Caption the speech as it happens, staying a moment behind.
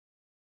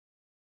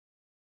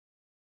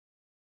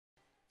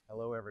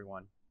Hello,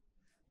 everyone.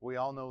 We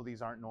all know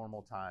these aren't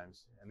normal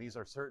times, and these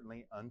are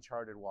certainly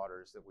uncharted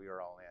waters that we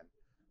are all in.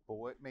 But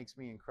what makes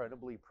me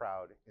incredibly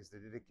proud is the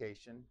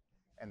dedication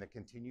and the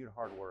continued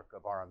hard work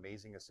of our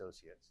amazing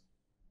associates.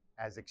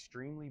 As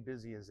extremely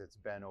busy as it's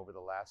been over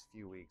the last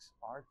few weeks,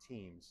 our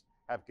teams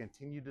have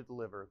continued to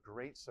deliver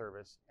great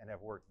service and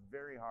have worked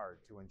very hard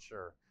to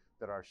ensure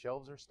that our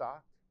shelves are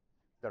stocked,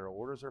 that our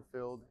orders are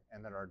filled,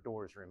 and that our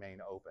doors remain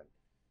open.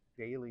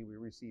 Daily, we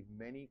receive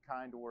many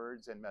kind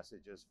words and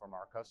messages from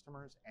our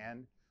customers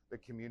and the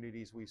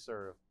communities we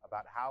serve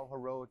about how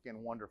heroic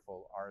and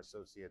wonderful our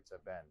associates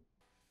have been.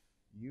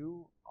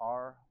 You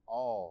are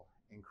all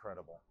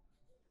incredible.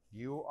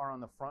 You are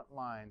on the front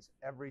lines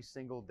every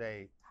single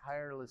day,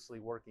 tirelessly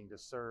working to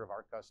serve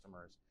our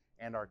customers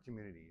and our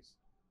communities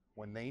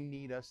when they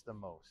need us the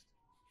most.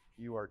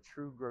 You are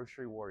true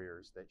grocery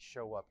warriors that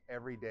show up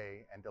every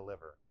day and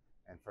deliver.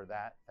 And for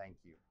that, thank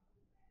you.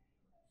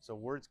 So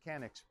words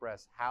can't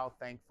express how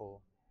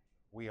thankful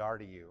we are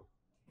to you,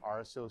 our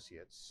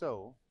associates.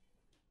 So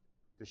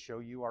to show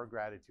you our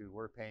gratitude,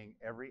 we're paying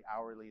every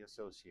hourly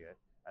associate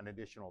an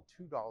additional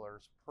 $2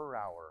 per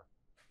hour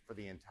for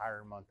the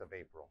entire month of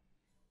April.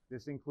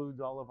 This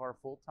includes all of our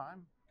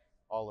full-time,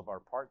 all of our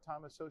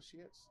part-time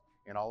associates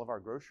in all of our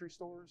grocery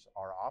stores,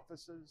 our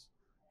offices,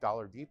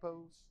 Dollar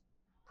Depots,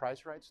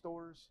 Price Right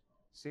stores,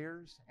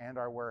 Sears, and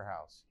our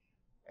warehouse.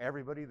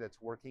 Everybody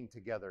that's working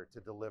together to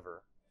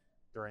deliver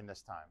during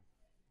this time.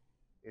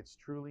 It's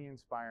truly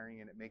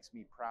inspiring, and it makes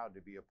me proud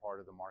to be a part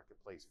of the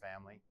Marketplace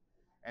family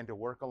and to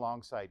work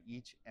alongside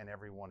each and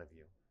every one of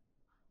you.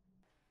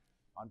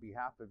 On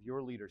behalf of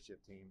your leadership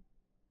team,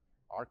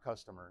 our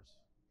customers,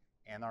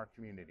 and our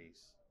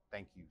communities,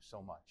 thank you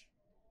so much.